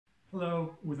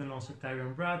Hello, we're the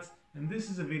non-sectarian brats, and this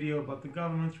is a video about the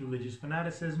government's religious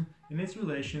fanaticism and its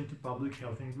relation to public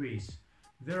health in Greece.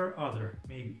 There are other,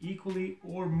 maybe equally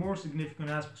or more significant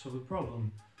aspects of the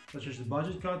problem, such as the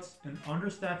budget cuts and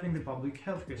understaffing the public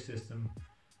healthcare system,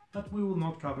 that we will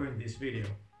not cover in this video.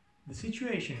 The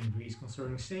situation in Greece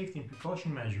concerning safety and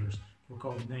precaution measures for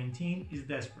COVID-19 is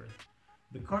desperate.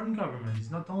 The current government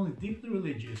is not only deeply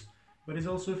religious, but is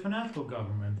also a fanatical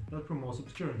government that promotes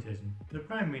obscurantism. The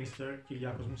Prime Minister,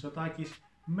 Kyriakos Mitsotakis,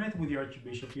 met with the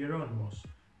Archbishop Hieronymus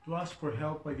to ask for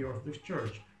help by the Orthodox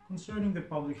Church concerning the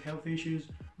public health issues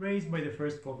raised by the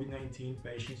first COVID-19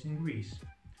 patients in Greece.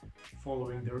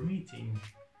 Following their meeting,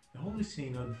 the Holy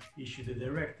Synod issued a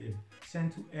directive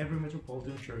sent to every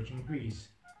metropolitan church in Greece.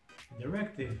 The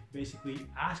directive basically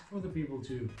asked for the people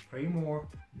to pray more,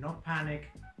 not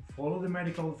panic, follow the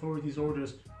medical authorities'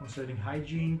 orders concerning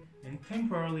hygiene, and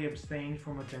temporarily abstain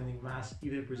from attending Mass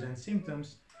if they present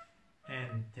symptoms,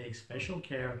 and take special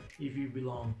care if you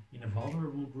belong in a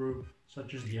vulnerable group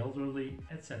such as the elderly,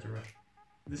 etc.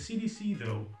 The CDC,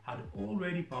 though, had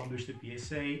already published a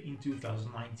PSA in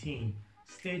 2019,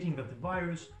 stating that the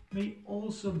virus may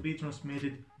also be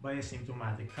transmitted by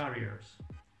asymptomatic carriers.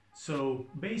 So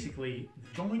basically,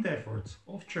 the joint efforts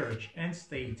of church and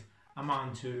state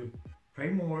amount to pray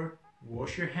more,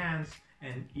 wash your hands,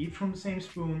 and eat from the same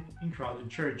spoon in crowded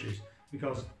churches,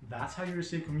 because that's how you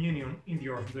receive communion in the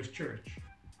Orthodox Church.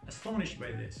 Astonished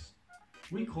by this,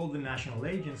 we called the National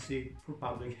Agency for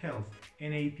Public Health,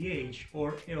 NAPH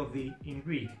or EODI in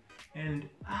Greek, and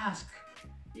asked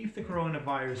if the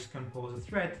coronavirus can pose a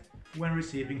threat when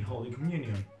receiving Holy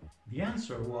Communion. The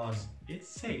answer was, it's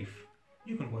safe.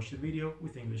 You can watch the video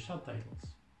with English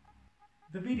subtitles.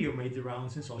 The video made the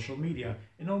rounds in social media,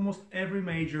 and almost every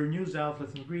major news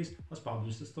outlet in Greece has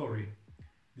published the story.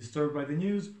 Disturbed by the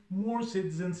news, more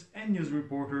citizens and news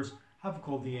reporters have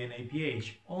called the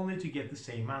NAPH, only to get the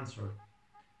same answer.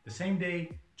 The same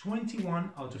day,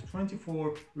 21 out of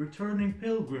 24 returning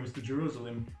pilgrims to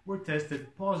Jerusalem were tested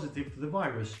positive to the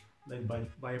virus, led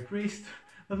by a priest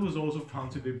that was also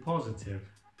found to be positive.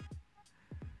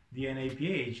 The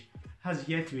NAPH has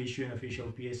yet to issue an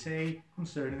official PSA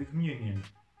concerning the communion.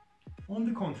 On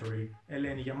the contrary,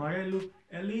 Eleni Yamarelou,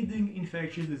 a leading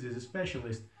infectious diseases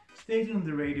specialist, stated on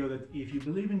the radio that if you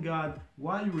believe in God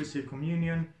while you receive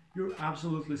communion, you're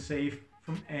absolutely safe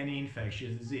from any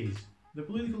infectious disease. The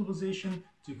political opposition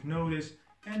took notice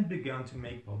and began to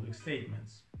make public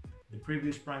statements. The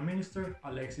previous Prime Minister,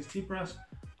 Alexis Tsipras,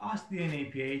 asked the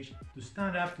NAPH to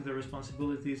stand up to their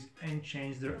responsibilities and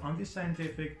change their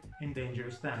anti-scientific and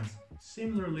dangerous stance,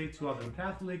 similarly to other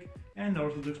Catholic and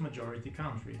Orthodox majority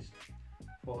countries.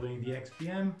 Following the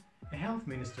XPM, a health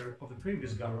minister of the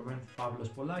previous government, Pavlos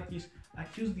Polakis,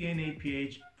 accused the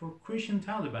NAPH for Christian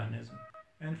Talibanism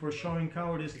and for showing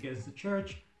cowardice against the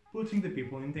church, putting the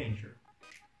people in danger.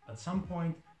 At some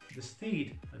point, the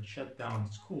state had shut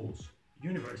down schools,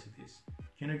 universities,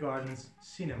 kindergartens,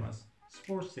 cinemas,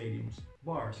 sports stadiums,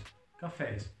 bars,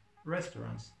 cafes,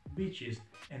 restaurants, beaches,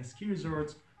 and ski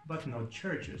resorts, but not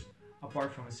churches,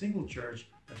 apart from a single church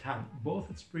that had both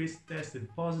its priests tested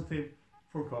positive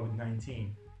for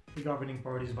COVID-19. The governing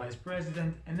party's vice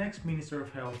president and ex-minister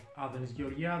of health, Adhanis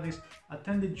Georgiadis,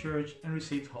 attended church and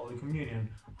received Holy Communion,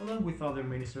 along with other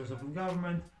ministers of the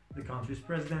government, the country's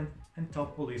president, and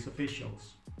top police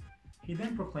officials. He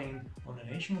then proclaimed on a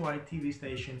nationwide TV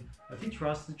station that he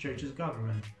trusts the church's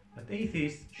government, that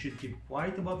atheists should keep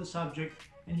quiet about the subject,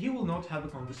 and he will not have a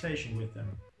conversation with them.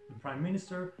 The Prime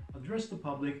Minister addressed the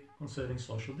public concerning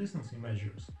social distancing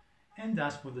measures, and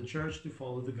asked for the church to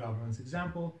follow the government's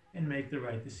example and make the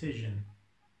right decision.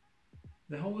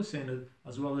 The Holy Synod,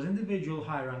 as well as individual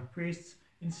high-ranked priests,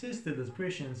 insisted that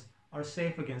Christians are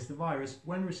safe against the virus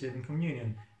when receiving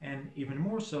communion, and even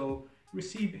more so,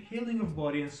 receive healing of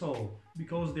body and soul,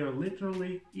 because they are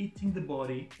literally eating the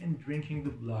body and drinking the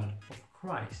blood of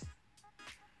Christ.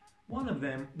 One of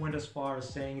them went as far as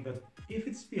saying that if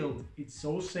it's spilled, it's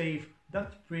so safe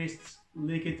that priests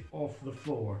lick it off the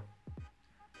floor.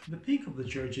 The peak of the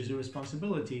church's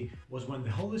irresponsibility was when the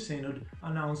Holy Synod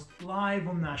announced live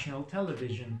on national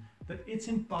television that it's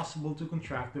impossible to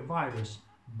contract the virus,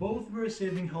 both by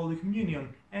receiving Holy Communion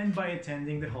and by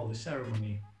attending the Holy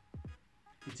Ceremony.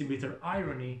 It's a bitter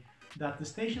irony that the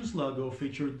station's logo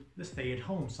featured the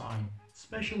stay-at-home sign,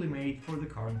 specially made for the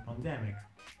current pandemic.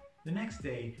 The next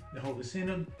day, the Holy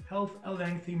Synod held a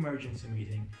lengthy emergency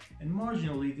meeting and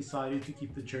marginally decided to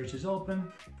keep the churches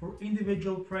open for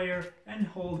individual prayer and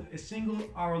hold a single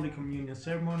hourly communion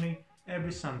ceremony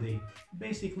every Sunday,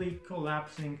 basically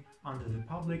collapsing under the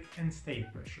public and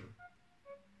state pressure.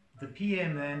 The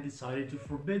PM then decided to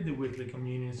forbid the weekly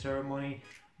communion ceremony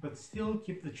but still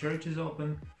keep the churches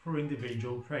open for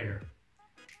individual prayer.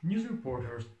 News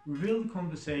reporters revealed the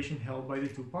conversation held by the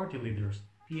two party leaders,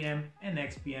 PM and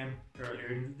ex-PM, earlier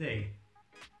in the day.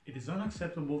 It is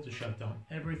unacceptable to shut down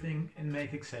everything and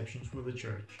make exceptions for the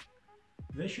church.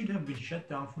 They should have been shut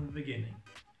down from the beginning.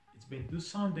 It's been 2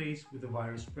 Sundays with the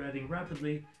virus spreading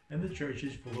rapidly and the church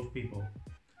is full of people,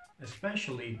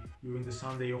 especially during the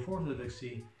Sunday of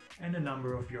Orthodoxy and a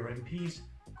number of your MPs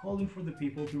calling for the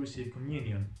people to receive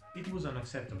communion. It was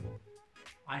unacceptable.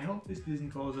 I hope this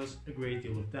didn't cause us a great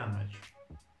deal of damage.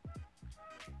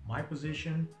 My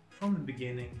position from the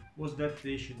beginning was that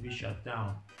they should be shut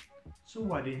down. So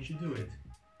why didn't you do it?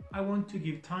 I want to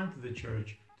give time to the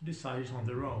church to decide it on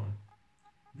their own.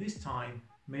 This time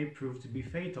may prove to be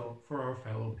fatal for our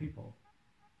fellow people.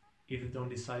 If they don't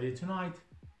decide it tonight,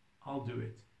 I'll do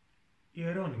it.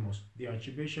 Hieronymus, the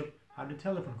Archbishop, had a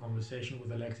telephone conversation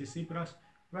with Alexis Tsipras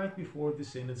right before the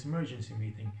Synod's emergency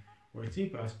meeting, where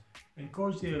Tsipras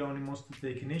encouraged Hieronymus to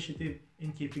take initiative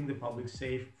in keeping the public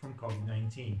safe from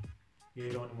COVID-19.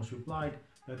 Hieronymus replied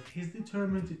that he's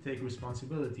determined to take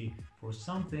responsibility for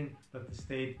something that the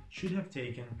state should have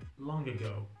taken long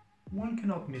ago. One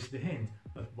cannot miss the hint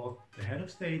that both the head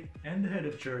of state and the head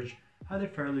of church had a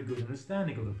fairly good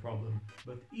understanding of the problem,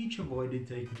 but each avoided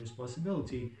taking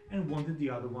responsibility and wanted the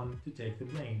other one to take the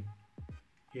blame.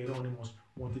 Hieronymus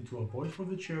wanted to avoid for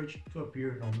the church to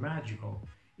appear non-magical,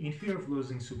 in fear of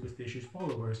losing superstitious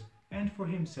followers, and for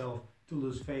himself to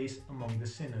lose face among the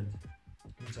synod.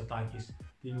 Mitsotakis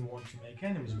didn't want to make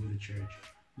enemies with the church,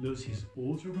 lose his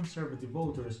ultra-conservative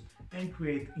voters, and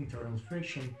create internal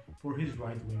friction for his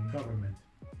right-wing government,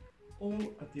 all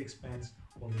at the expense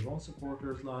of their own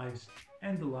supporters' lives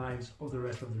and the lives of the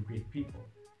rest of the Greek people.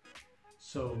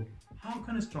 So, how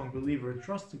can a strong believer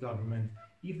trust the government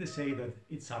if they say that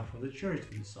it's up for the church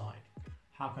to decide?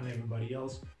 How can everybody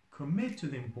else commit to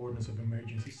the importance of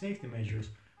emergency safety measures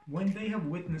when they have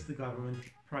witnessed the government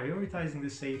prioritizing the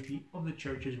safety of the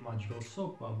church's magical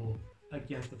soap bubble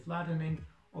against the flattening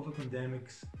of a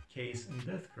pandemic's case and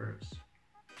death curves?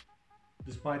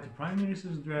 Despite the Prime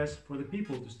Minister's address for the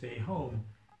people to stay home,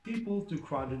 people took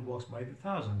crowded walks by the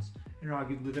thousands and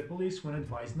argued with the police when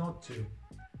advised not to.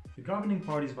 The governing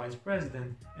party's vice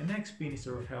president and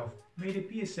ex-minister of health made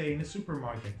a PSA in a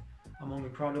supermarket among a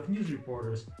crowd of news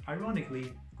reporters,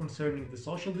 ironically concerning the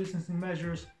social distancing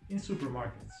measures in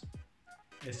supermarkets.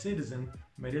 A citizen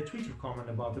made a Twitter comment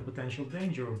about the potential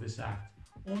danger of this act,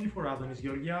 only for Adonis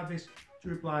Georgiadis to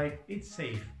reply, "It's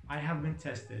safe, I have been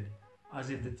tested," as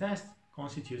if the test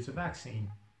constitutes a vaccine.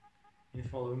 In the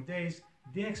following days,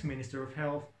 the ex-minister of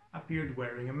health appeared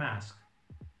wearing a mask.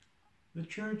 The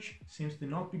church seems to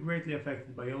not be greatly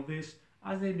affected by all this,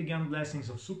 as they began blessings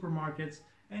of supermarkets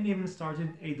and even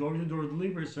started a door-to-door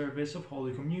delivery service of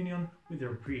Holy Communion with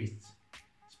their priests.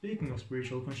 Speaking of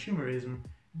spiritual consumerism,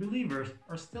 believers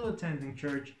are still attending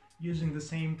church using the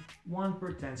same 1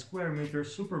 per 10 square meter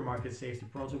supermarket safety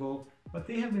protocol, but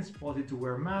they have been spotted to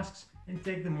wear masks and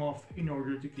take them off in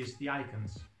order to kiss the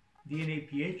icons. The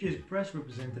NAPH's press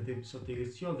representative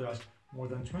Sotiris Tsiodras more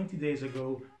than 20 days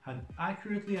ago had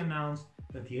accurately announced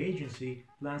that the agency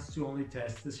plans to only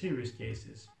test the serious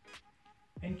cases.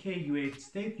 NKUH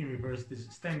State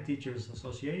University's STEM Teachers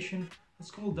Association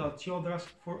has called out Tsiodras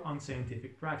for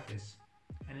unscientific practice.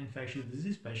 An infectious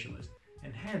disease specialist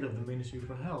and head of the Ministry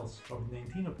for Health's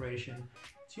COVID-19 operation,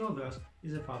 Tsiodras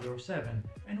is a father of 7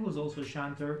 and was also a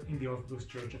chanter in the Orthodox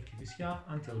Church of Kifissia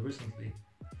until recently.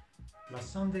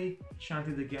 Last Sunday, he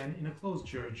chanted again in a closed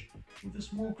church, with a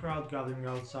small crowd gathering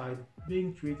outside,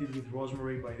 being treated with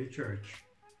rosemary by the church.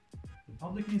 The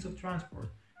public means of transport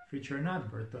feature an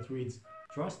advert that reads,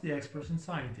 "Trust the experts and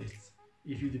scientists.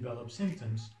 If you develop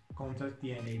symptoms, contact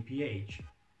the NAPH."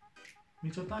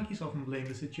 Mitsotakis often blamed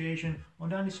the situation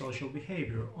on antisocial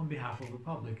behavior on behalf of the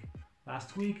public.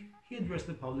 Last week, he addressed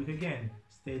the public again,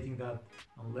 stating that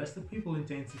unless the people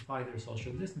intensify their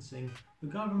social distancing, the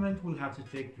government will have to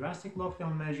take drastic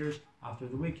lockdown measures after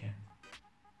the weekend.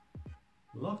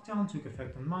 The lockdown took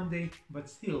effect on Monday, but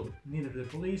still, neither the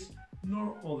police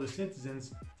nor all the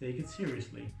citizens take it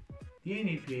seriously. The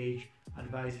NAPH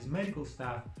advises medical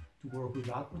staff to work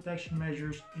without protection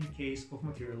measures in case of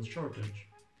material shortage.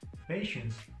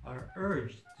 Patients are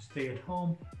urged to stay at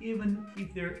home even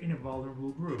if they're in a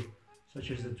vulnerable group,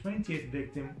 such as the 20th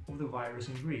victim of the virus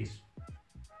in Greece.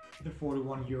 The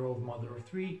 41-year-old mother of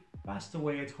 3 passed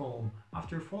away at home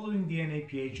after following the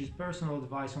NAPH's personal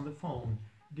advice on the phone,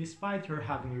 despite her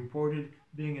having reported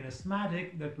being an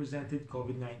asthmatic that presented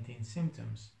COVID-19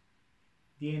 symptoms.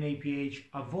 The NAPH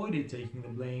avoided taking the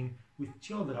blame, with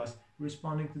Tsiodras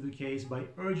responding to the case by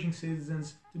urging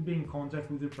citizens to be in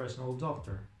contact with their personal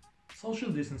doctor.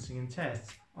 Social distancing and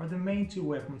tests are the main two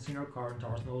weapons in our current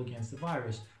arsenal against the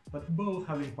virus, but both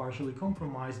have been partially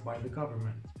compromised by the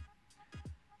government.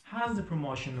 Has the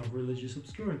promotion of religious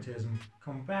obscurantism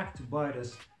come back to bite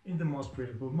us in the most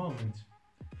critical moment?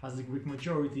 Has the Greek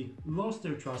majority lost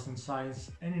their trust in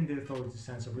science and in the authority's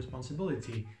sense of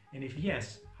responsibility? And if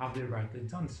yes, have they rightly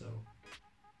done so?